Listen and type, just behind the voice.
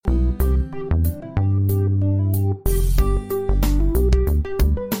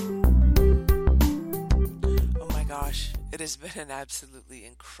It has been an absolutely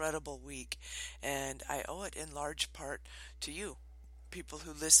incredible week, and I owe it in large part to you, people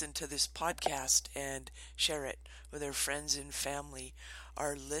who listen to this podcast and share it with their friends and family.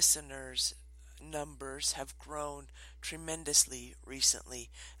 Our listeners' numbers have grown tremendously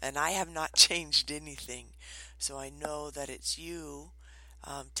recently, and I have not changed anything. So I know that it's you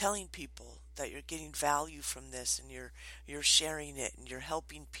telling people that you're getting value from this and you're sharing it and you're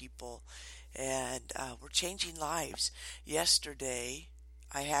helping people and we're changing lives. Yesterday,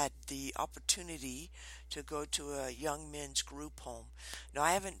 I had the opportunity to go to a young men's group home. Now,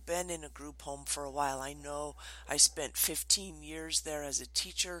 I haven't been in a group home for a while. I know I spent 15 years there as a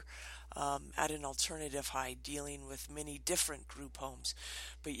teacher at an alternative high dealing with many different group homes.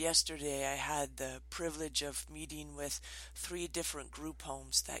 But yesterday I had the privilege of meeting with three different group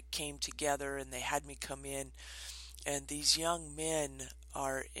homes that came together and they had me come in. And these young men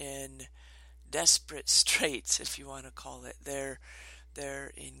are in desperate straits, if you want to call it.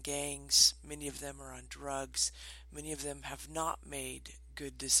 They're in gangs. Many of them are on drugs. Many of them have not made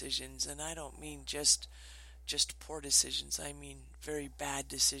good decisions, and I don't mean just poor decisions. I mean very bad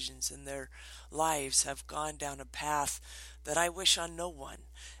decisions, and their lives have gone down a path that I wish on no one.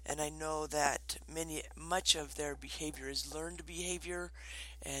 And I know that much of their behavior is learned behavior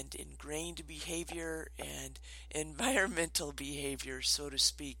and ingrained behavior and environmental behavior, so to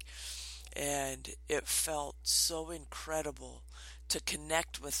speak. And it felt so incredible to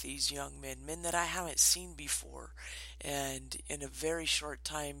connect with these young men that I haven't seen before, and in a very short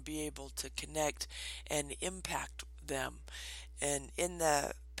time be able to connect and impact them. And in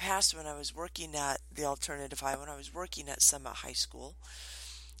the past, when I was working at the Alternative High, when I was working at Summit High School,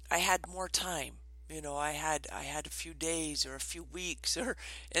 I had more time. I had a few days or a few weeks or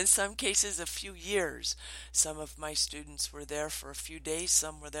in some cases a few years. Some of my students were there for a few days,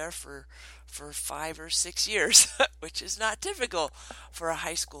 some were there for 5 or 6 years, which is not typical for a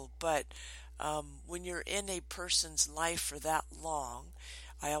high school. But when you're in a person's life for that long,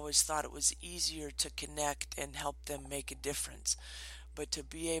 I always thought it was easier to connect and help them make a difference. But to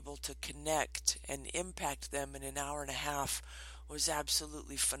be able to connect and impact them in an hour and a half was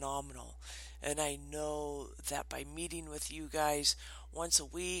absolutely phenomenal. And I know that by meeting with you guys once a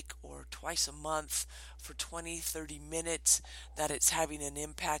week or twice a month for 20, 30 minutes, that it's having an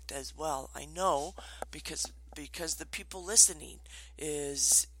impact as well. I know because the people listening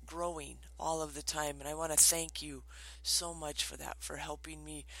is growing all of the time. And I want to thank you so much for that, for helping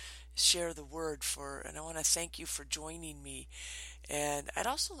me share the word and I want to thank you for joining me. And I'd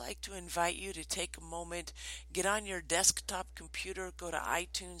also like to invite you to take a moment, get on your desktop computer, go to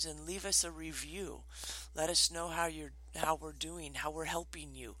iTunes and leave us a review. Let us know how we're doing, how we're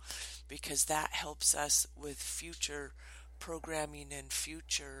helping you, because that helps us with future programming and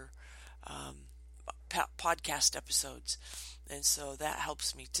future um, podcast episodes. And so that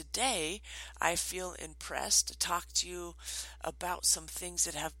helps me. Today, I feel impressed to talk to you about some things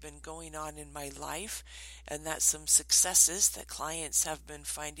that have been going on in my life, and that's some successes that clients have been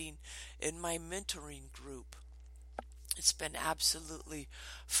finding in my mentoring group. It's been absolutely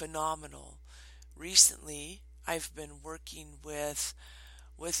phenomenal. Recently, I've been working with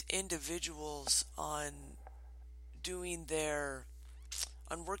individuals on doing their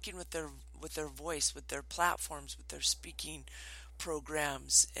on working with their voice, with their platforms, with their speaking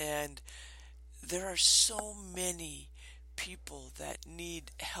programs. And there are so many people that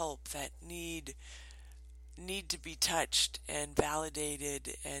need help, that need to be touched and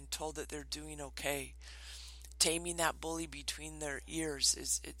validated and told that they're doing okay. Taming that bully between their ears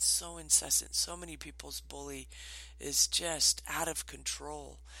it's so incessant. So many people's bully is just out of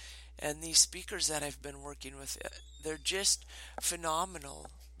control. And these speakers that I've been working with, they're just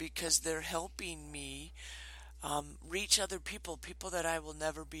phenomenal because they're helping me reach other people that I will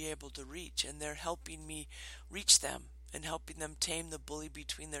never be able to reach. And they're helping me reach them and helping them tame the bully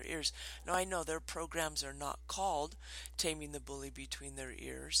between their ears. Now, I know their programs are not called Taming the Bully Between Their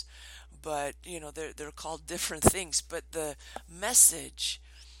Ears, but, they're called different things. But the message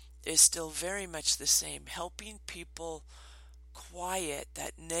is still very much the same, helping people quiet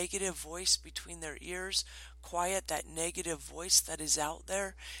that negative voice between their ears, quiet that negative voice that is out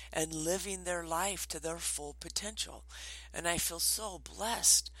there, and living their life to their full potential. And I feel so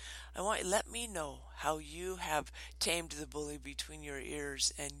blessed. Let me know how you have tamed the bully between your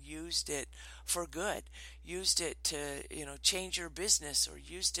ears and used it for good, used it to, change your business, or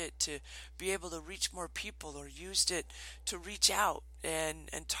used it to be able to reach more people, or used it to reach out and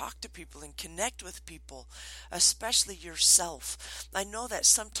talk to people and connect with people, especially yourself. I know that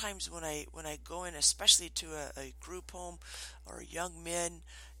sometimes when I go in, especially to a group home or young men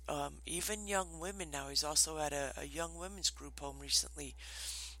even young women now. He's also at a young women's group home recently,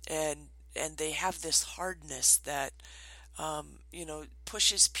 and they have this hardness that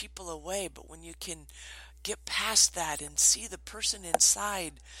pushes people away. But when you can get past that and see the person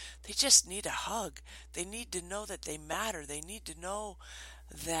inside, they just need a hug. They need to know that they matter. They need to know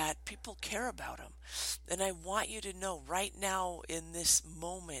that people care about them. And I want you to know right now in this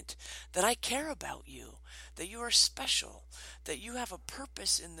moment that I care about you, that you are special, that you have a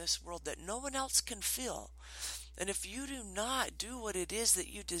purpose in this world that no one else can fill. And if you do not do what it is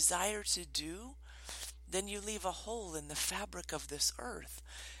that you desire to do, then you leave a hole in the fabric of this earth.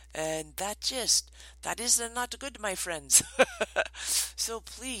 And that is not good, my friends. So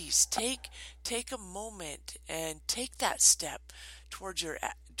please take a moment and take that step towards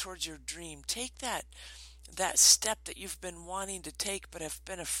your dream. Take that step that you've been wanting to take but have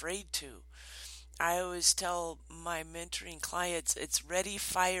been afraid to. I always tell my mentoring clients, it's ready,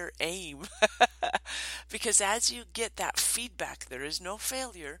 fire, aim. Because as you get that feedback, there is no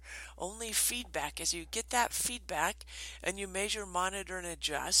failure, only feedback. As you get that feedback and you measure, monitor, and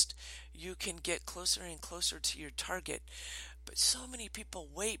adjust, you can get closer and closer to your target. But so many people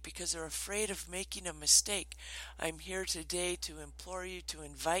wait because they're afraid of making a mistake. I'm here today to implore you, to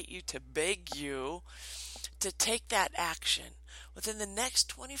invite you, to beg you to take that action. Within the next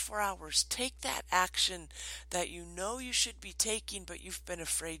 24 hours, take that action that you know you should be taking, but you've been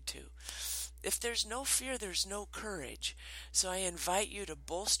afraid to. If there's no fear, there's no courage. So I invite you to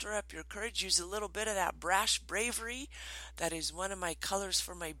bolster up your courage. Use a little bit of that brash bravery. That is one of my colors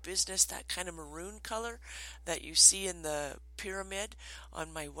for my business, that kind of maroon color that you see in the pyramid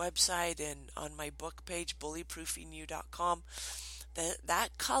on my website and on my book page, bullyproofingyou.com.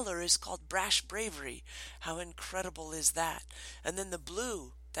 That color is called brash bravery. How incredible is that? And then the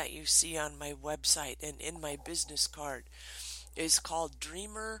blue that you see on my website and in my business card is called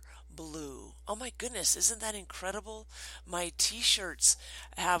Dreamer Blue. Oh my goodness, isn't that incredible? My t-shirts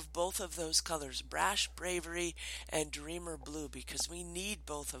have both of those colors, brash bravery and Dreamer Blue, because we need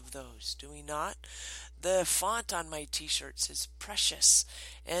both of those, do we not? The font on my t-shirts is Precious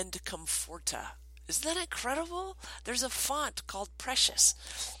and Comforta. Isn't that incredible? There's a font called Precious,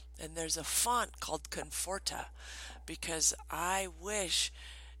 and there's a font called Comforta, because I wish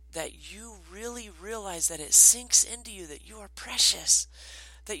that you really realize that it sinks into you that you are precious,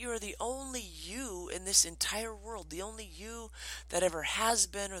 that you are the only you in this entire world, the only you that ever has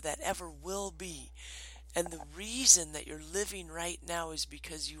been or that ever will be. And the reason that you're living right now is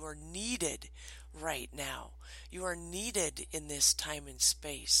because you are needed right now. You are needed in this time and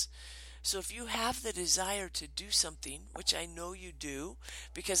space. So if you have the desire to do something, which I know you do,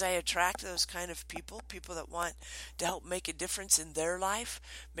 because I attract those kind of people that want to help make a difference in their life,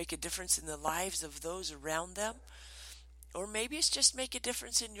 make a difference in the lives of those around them, or maybe it's just make a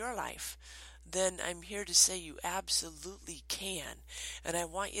difference in your life, then I'm here to say you absolutely can. And I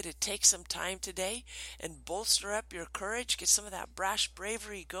want you to take some time today and bolster up your courage, get some of that brash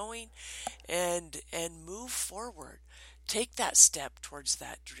bravery going, and move forward. Take that step towards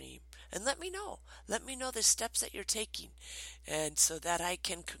that dream. And let me know. Let me know the steps that you're taking, and so that I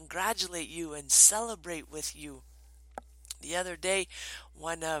can congratulate you and celebrate with you. The other day,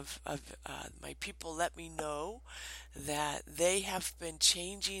 one of my people let me know that they have been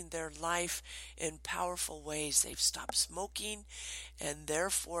changing their life in powerful ways. They've stopped smoking, and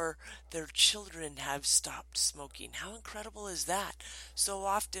therefore their children have stopped smoking. How incredible is that? So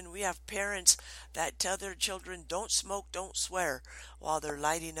often we have parents that tell their children, don't smoke, don't swear, while they're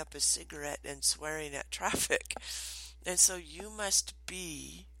lighting up a cigarette and swearing at traffic. And so you must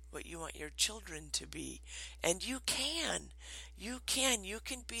be what you want your children to be. And you can. You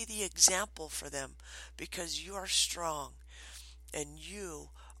can be the example for them, because you are strong and you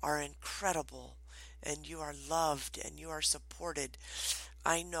are incredible and you are loved and you are supported.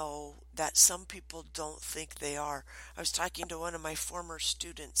 I know that some people don't think they are. I was talking to one of my former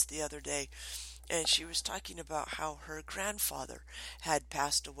students the other day, and she was talking about how her grandfather had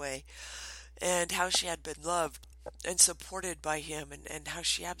passed away and how she had been loved and supported by him, and how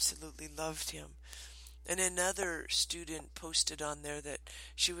she absolutely loved him. And another student posted on there that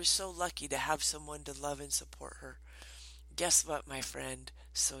she was so lucky to have someone to love and support her. Guess what, my friend?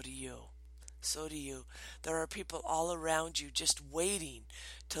 So do you. So do you. There are people all around you just waiting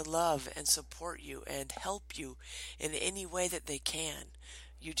to love and support you and help you in any way that they can.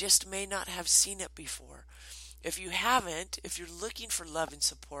 You just may not have seen it before. If you haven't, if you're looking for love and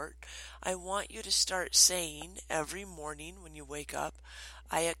support, I want you to start saying every morning when you wake up,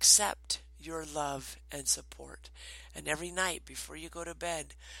 I accept your love and support. And every night before you go to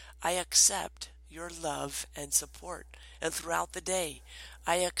bed, I accept your love and support. And throughout the day,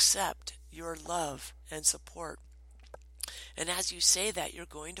 I accept your love and support. And as you say that, you're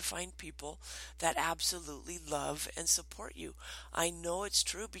going to find people that absolutely love and support you. I know it's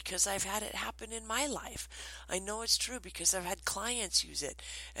true because I've had it happen in my life. I know it's true because I've had clients use it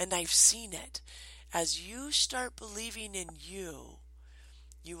and I've seen it. As you start believing in you,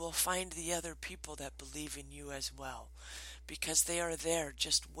 you will find the other people that believe in you as well, because they are there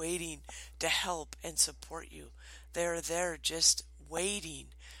just waiting to help and support you. They are there just waiting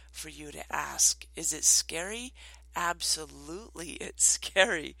for you to ask. Is it scary? Absolutely, it's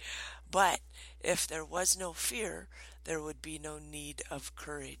scary. But if there was no fear, there would be no need of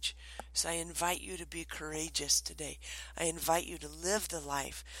courage. So I invite you to be courageous today. I invite you to live the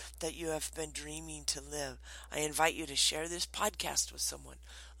life that you have been dreaming to live. I invite you to share this podcast with someone.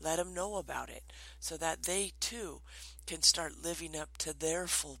 Let them know about it so that they too can start living up to their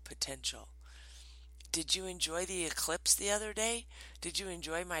full potential. Did you enjoy the eclipse the other day? Did you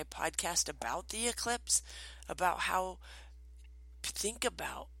enjoy my podcast about the eclipse? About how, think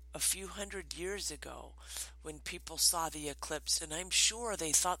about a few hundred years ago when people saw the eclipse, and I'm sure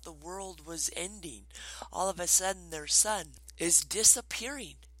they thought the world was ending. All of a sudden their sun is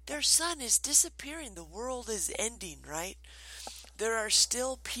disappearing. Their sun is disappearing. The world is ending, right? There are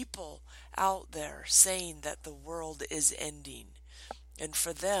still people out there saying that the world is ending. And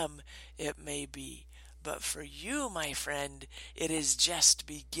for them, it may be. But for you, my friend, it is just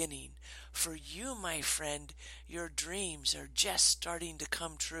beginning. For you, my friend, your dreams are just starting to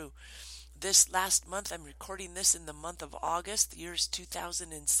come true. This last month, I'm recording this in the month of August, the year is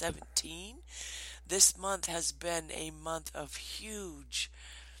 2017. This month has been a month of huge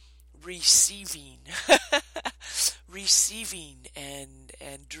receiving, receiving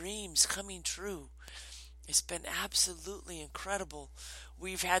and dreams coming true. It's been absolutely incredible.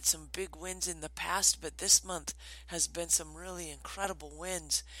 We've had some big wins in the past, but this month has been some really incredible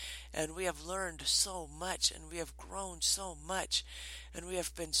wins. And we have learned so much, and we have grown so much, and we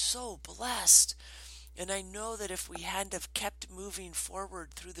have been so blessed. And I know that if we hadn't have kept moving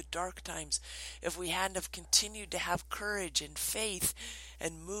forward through the dark times, if we hadn't have continued to have courage and faith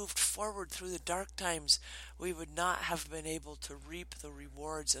and moved forward through the dark times, we would not have been able to reap the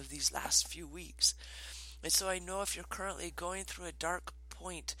rewards of these last few weeks. And so I know if you're currently going through a dark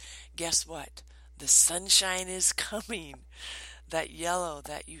point, guess what? The sunshine is coming. That yellow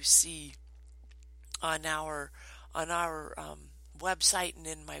that you see on our website and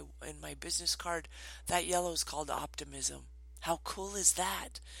in my business card, that yellow is called optimism. How cool is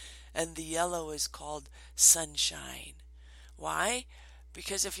that? And the yellow is called sunshine. Why?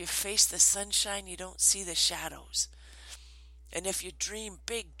 Because if you face the sunshine, you don't see the shadows. And if you dream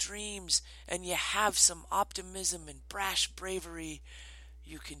big dreams and you have some optimism and brash bravery,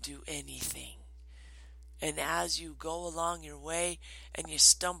 you can do anything. And as you go along your way and you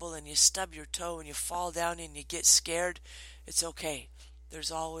stumble and you stub your toe and you fall down and you get scared, it's okay.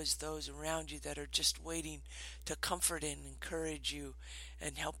 There's always those around you that are just waiting to comfort and encourage you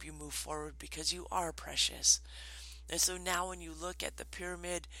and help you move forward, because you are precious. And so now when you look at the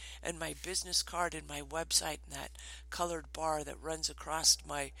pyramid and my business card and my website and that colored bar that runs across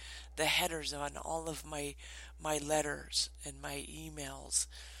the headers on all of my letters and my emails,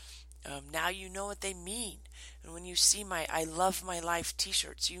 now you know what they mean. And when you see my I Love My Life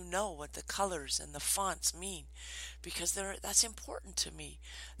t-shirts, you know what the colors and the fonts mean, because that's important to me,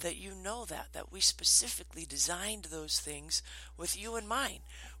 that you know that we specifically designed those things with you in mind.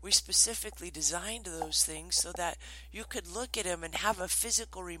 We specifically designed those things so that you could look at them and have a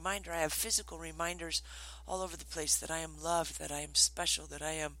physical reminder. I have physical reminders all over the place that I am loved, that I am special, that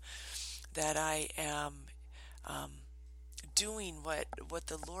I am doing what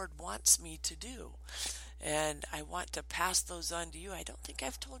the Lord wants me to do. And I want to pass those on to you. I don't think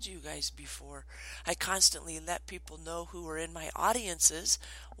I've told you guys before. I constantly let people know who are in my audiences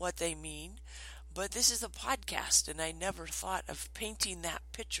what they mean. But this is a podcast, and I never thought of painting that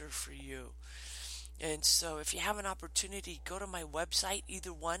picture for you. And so if you have an opportunity, go to my website,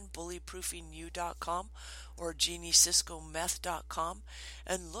 either one, bullyproofingyou.com or jeannieciscometh.com,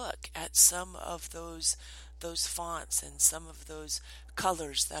 and look at some of those fonts and some of those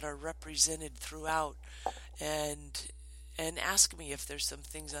colors that are represented throughout, and ask me if there's some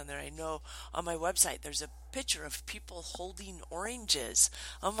things on there. I know on my website there's a picture of people holding oranges.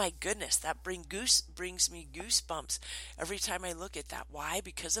 Oh my goodness, that brings me goosebumps every time I look at that. Why?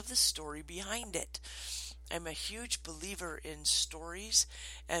 Because of the story behind it. I'm a huge believer in stories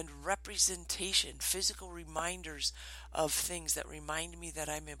and representation, physical reminders of things that remind me that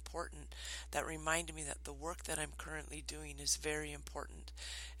I'm important, that remind me that the work that I'm currently doing is very important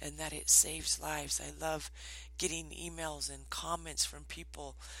and that it saves lives. I love getting emails and comments from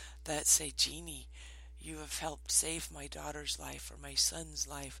people that say, Jeannie, you have helped save my daughter's life or my son's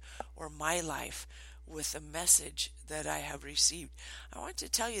life or my life with a message that I have received. I want to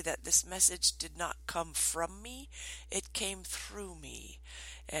tell you that this message did not come from me, it came through me.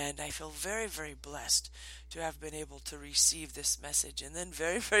 And I feel very, very blessed to have been able to receive this message, and then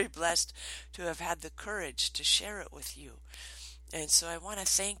very, very blessed to have had the courage to share it with you. And so I want to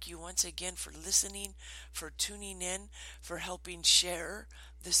thank you once again for listening, for tuning in, for helping share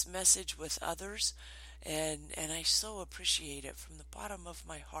this message with others. And I so appreciate it from the bottom of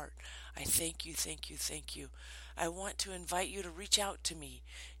my heart. I thank you, thank you, thank you. I want to invite you to reach out to me,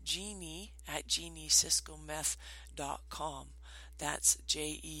 Jeannie at JeannieSiscometh.com. That's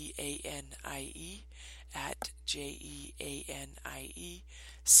JEANIE at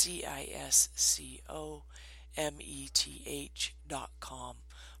JEANIECISCOMETH.com.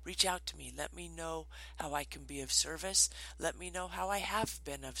 Reach out to me. Let me know how I can be of service. Let me know how I have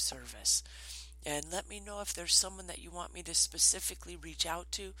been of service. And let me know if there's someone that you want me to specifically reach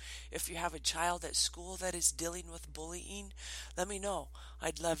out to. If you have a child at school that is dealing with bullying, let me know.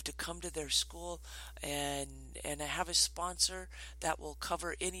 I'd love to come to their school, and I have a sponsor that will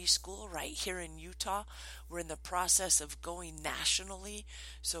cover any school right here in Utah. We're in the process of going nationally,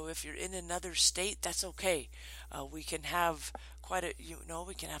 so if you're in another state, that's okay. We can have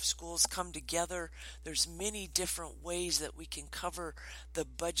we can have schools come together. There's many different ways that we can cover the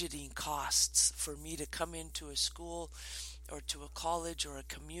budgeting costs for me to come into a school or to a college or a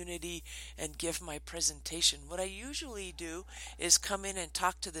community and give my presentation. What I usually do is come in and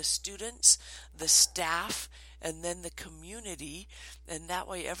talk to the students, the staff, and then the community, and that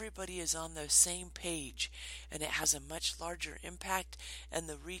way everybody is on the same page, and it has a much larger impact, and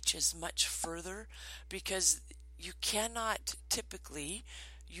the reach is much further, because you cannot typically,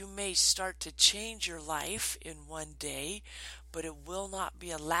 you may start to change your life in one day, but it will not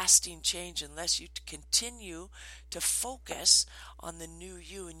be a lasting change unless you continue to focus on the new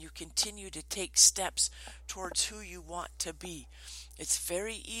you and you continue to take steps towards who you want to be. It's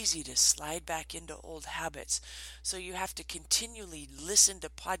very easy to slide back into old habits. So you have to continually listen to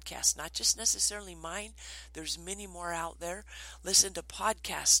podcasts, not just necessarily mine. There's many more out there. Listen to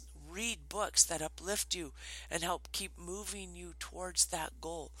podcasts. Read books that uplift you and help keep moving you towards that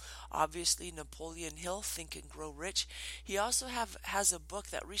goal. Obviously, Napoleon Hill, Think and Grow Rich. He also has a book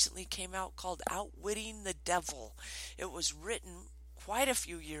that recently came out called Outwitting the Devil. It was written quite a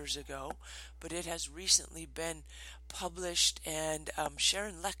few years ago, but it has recently been published, and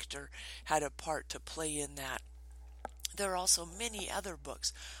Sharon Lechter had a part to play in that. There are also many other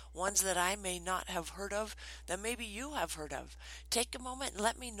books, ones that I may not have heard of, that maybe you have heard of. Take a moment and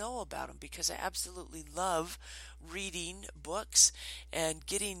let me know about them, because I absolutely love reading books and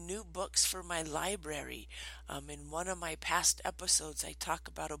getting new books for my library. In one of my past episodes, I talk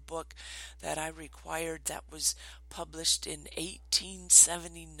about a book that I required that was published in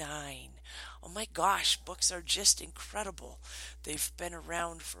 1879. Oh my gosh, books are just incredible. They've been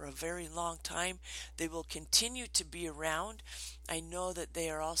around for a very long time. They will continue to be around. I know that they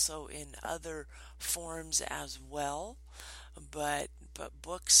are also in other forms as well, but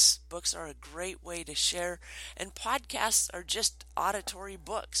books are a great way to share, and podcasts are just auditory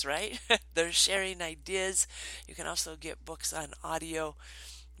books, right? They're sharing ideas. You can also get books on audio,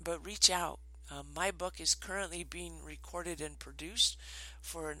 but reach out. My book is currently being recorded and produced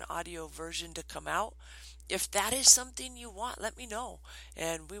for an audio version to come out. If that is something you want, let me know,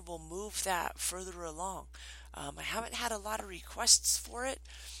 and we will move that further along. I haven't had a lot of requests for it,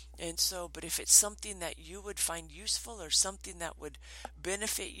 and so, but if it's something that you would find useful or something that would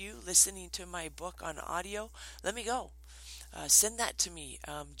benefit you listening to my book on audio, let me go. Send that to me,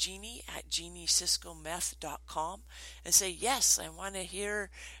 Jeannie at JeannieSiscometh.com, and say, yes, I want to hear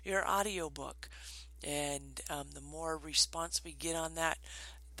your audiobook. And the more response we get on that,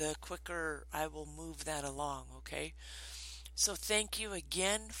 the quicker I will move that along, okay? So thank you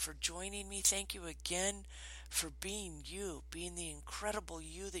again for joining me. Thank you again for being you, being the incredible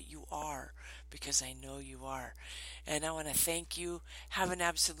you that you are, because I know you are. And I want to thank you. Have an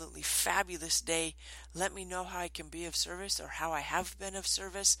absolutely fabulous day. Let me know how I can be of service or how I have been of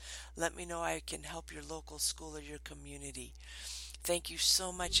service. Let me know how I can help your local school or your community. Thank you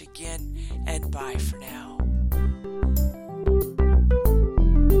so much again, and bye for now.